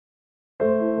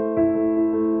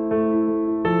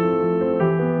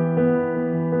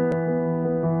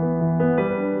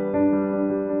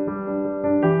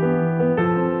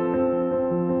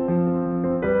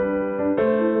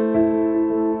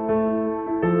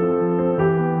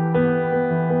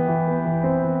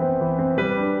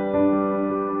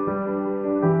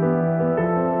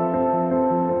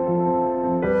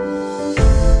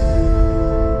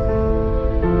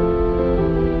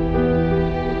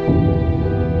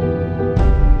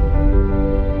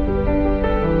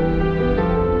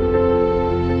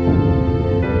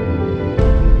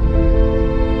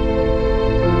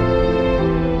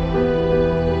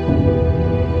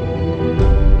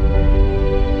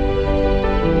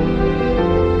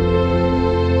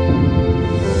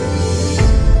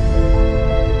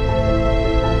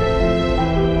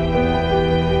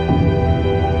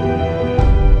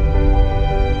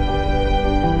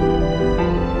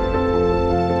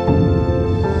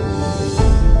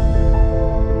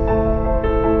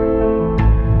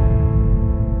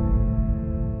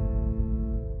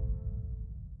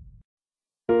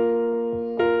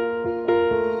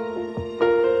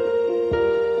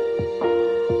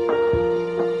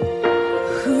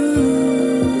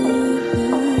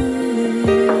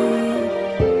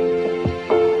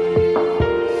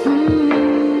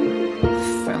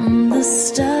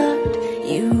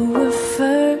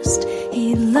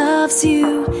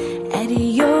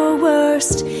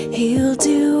He'll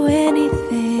do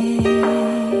anything.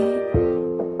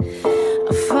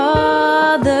 A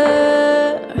father,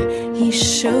 he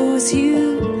shows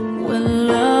you what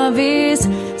love is.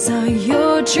 Saw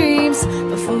your dreams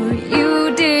before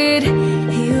you did.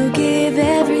 He'll give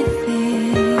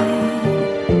everything.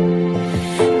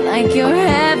 Like your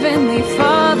heavenly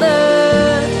Father,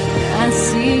 I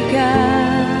see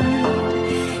God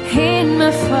in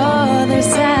my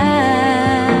Father's eyes.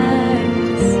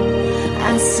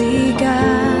 I see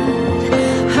God.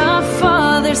 Our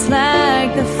Father's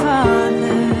like the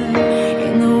Father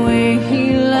in the way He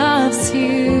loves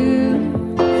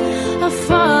you. Our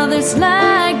Father's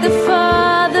like the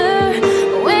Father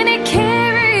when He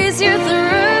carries you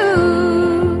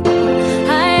through.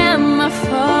 I am my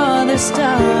Father's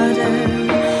daughter,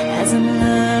 as I'm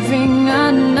loving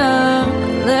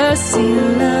another. See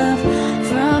love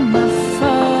from my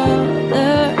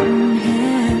Father in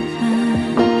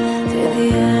heaven through the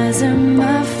eyes of my